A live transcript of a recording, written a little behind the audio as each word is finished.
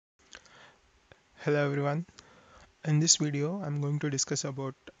Hello everyone. In this video, I'm going to discuss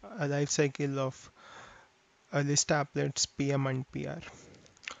about a life cycle of a list applets PM and PR.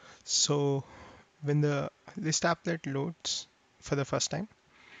 So when the list applet loads for the first time,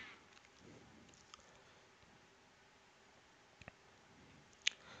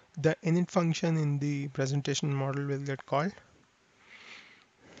 the init function in the presentation model will get called.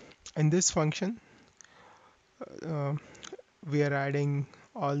 In this function, uh, we are adding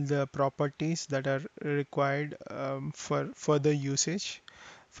all the properties that are required for further usage.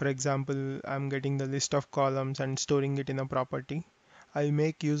 For example, I'm getting the list of columns and storing it in a property. I'll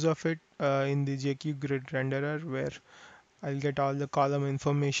make use of it in the JQ grid renderer where I'll get all the column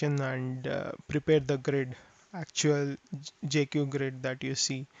information and prepare the grid, actual JQ grid that you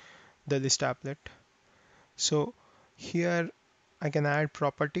see, the list applet. So here I can add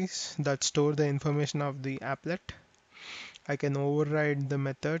properties that store the information of the applet. I can override the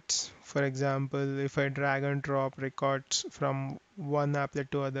methods. For example, if I drag and drop records from one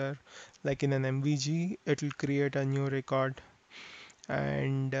applet to other, like in an MVG, it will create a new record.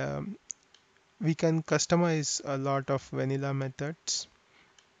 And we can customize a lot of vanilla methods.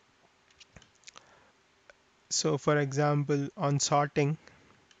 So for example, on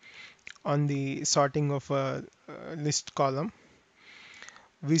the sorting of a list column,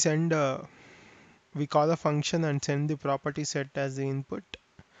 we send a we call a function and send the property set as the input,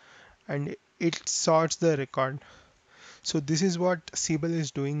 and it sorts the record. So this is what Siebel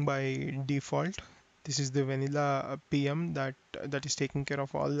is doing by default. This is the vanilla PM that is taking care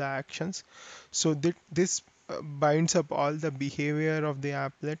of all the actions. So this binds up all the behavior of the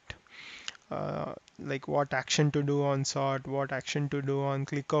applet, like what action to do on sort, what action to do on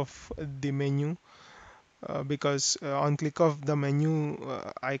click of the menu, because on click of the menu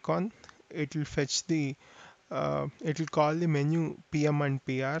icon, it will fetch it will call the menu PM and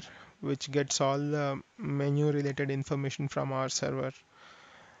PR, which gets all the menu related information from our server.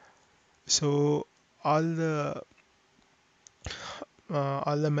 So all the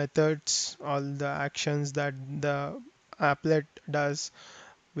all the methods, all the actions that the applet does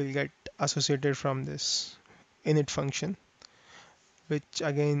will get associated from this init function, which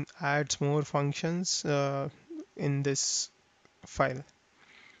again adds more functions in this file.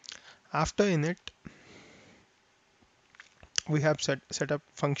 After init, we have setup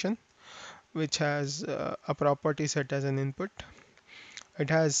function, which has a property set as an input. It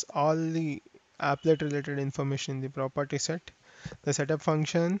has all the applet related information in the property set. The setup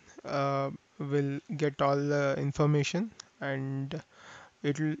function will get all the information, and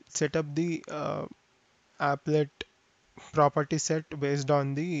it will set up the applet property set based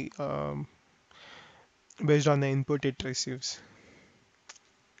on the input it receives.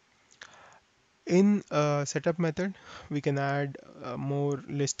 In setup method, we can add more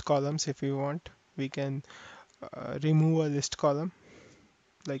list columns if we want. We can remove a list column,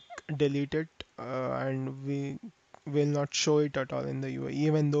 like delete it, and we will not show it at all in the UI,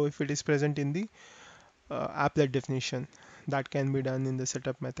 even though if it is present in the applet definition. That can be done in the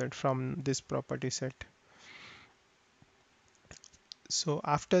setup method from this property set. So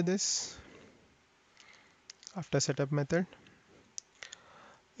after setup method,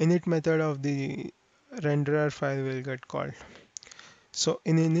 init method of the renderer file will get called. So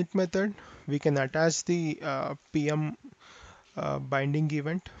in init method, we can attach the PM binding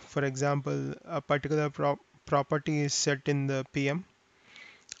event. For example, a particular property is set in the PM,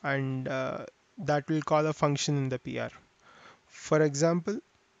 and that will call a function in the PR. For example,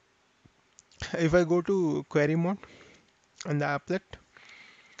 if I go to query mode on the applet,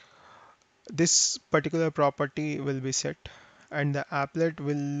 this particular property will be set, and the applet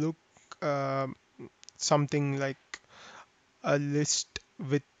will look uh, something like a list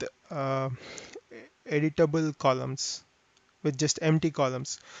with uh, editable columns, with just empty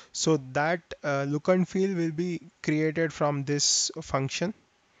columns. So that look and feel will be created from this function.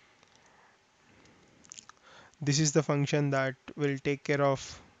 This is the function that will take care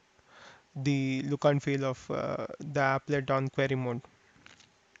of the look and feel of the applet on query mode.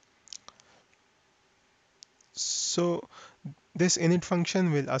 So this init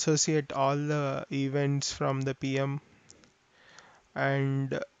function will associate all the events from the PM,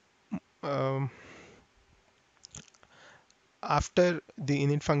 and um, after the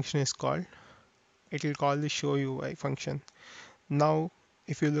init function is called, it will call the show UI function. Now,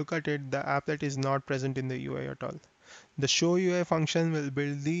 if you look at it, the applet is not present in the UI at all. The show UI function will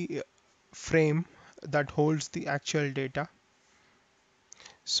build the frame that holds the actual data.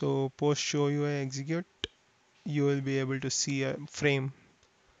 So post show UI execute, you will be able to see a frame,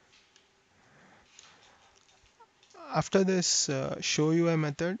 After this show UI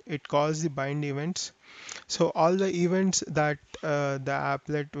method, it calls the bind events. So all the events that the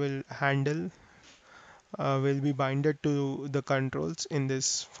applet will handle will be binded to the controls in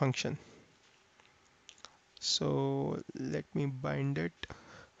this function. So let me bind it.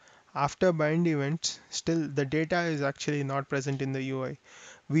 After bind events, still the data is actually not present in the UI.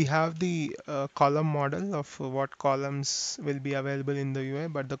 We have the column model of what columns will be available in the UI,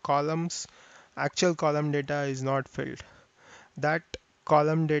 but the columns, actual column data is not filled. That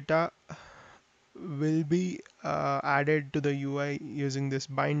column data will be added to the UI using this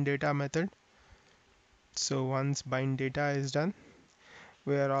bind data method. So once bind data is done,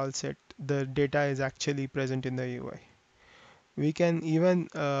 we are all set. The data is actually present in the UI. We can even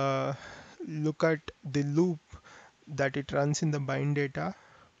look at the loop that it runs in the bind data.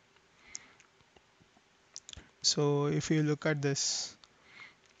 So if you look at this,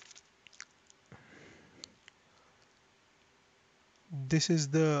 this is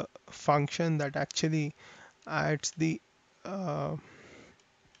the function that actually adds the uh,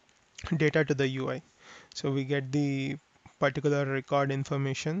 data to the UI. So we get the particular record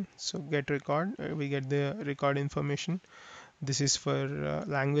information. So get record, we get the record information. This is for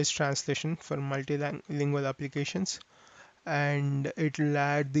language translation for multilingual applications, and it will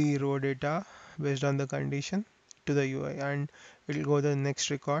add the raw data based on the condition to the UI, and it will go to the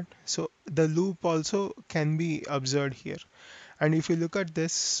next record. So the loop also can be observed here. And if you look at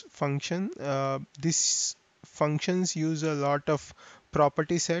this function, these functions use a lot of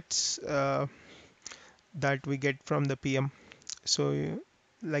property sets that we get from the PM. So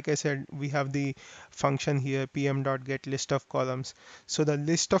like I said, we have the function here pm.get list of columns. So the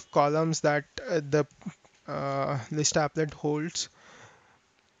list of columns that the list applet holds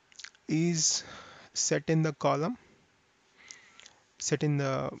is set in the column, set in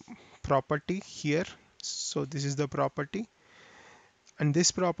the property here. So this is the property, and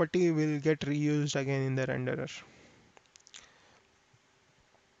this property will get reused again in the renderer.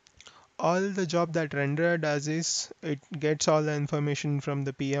 All the job that renderer does is it gets all the information from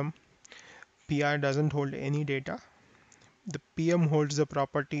the PM. PR doesn't hold any data. The PM holds the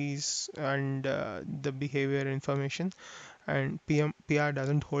properties and the behavior information, and PR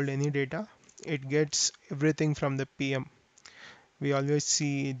doesn't hold any data. It gets everything from the PM. We always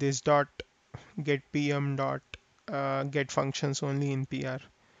see this dot get PM dot get functions only in PR.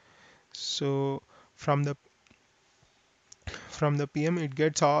 So from the PM, it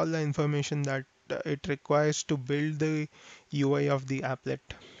gets all the information that it requires to build the UI of the applet.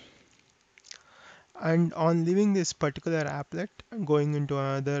 And on leaving this particular applet, going into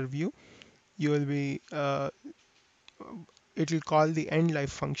another view, you will be it will call the end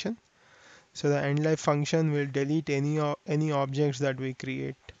life function. So the end life function will delete any objects that we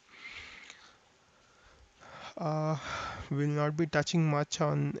create. Uh, we'll not be touching much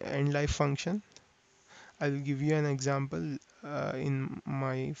on end life function. I'll give you an example in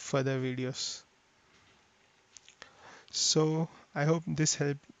my further videos. So I hope this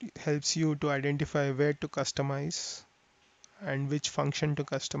helps you to identify where to customize and which function to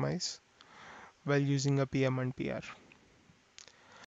customize while using a PM and PR.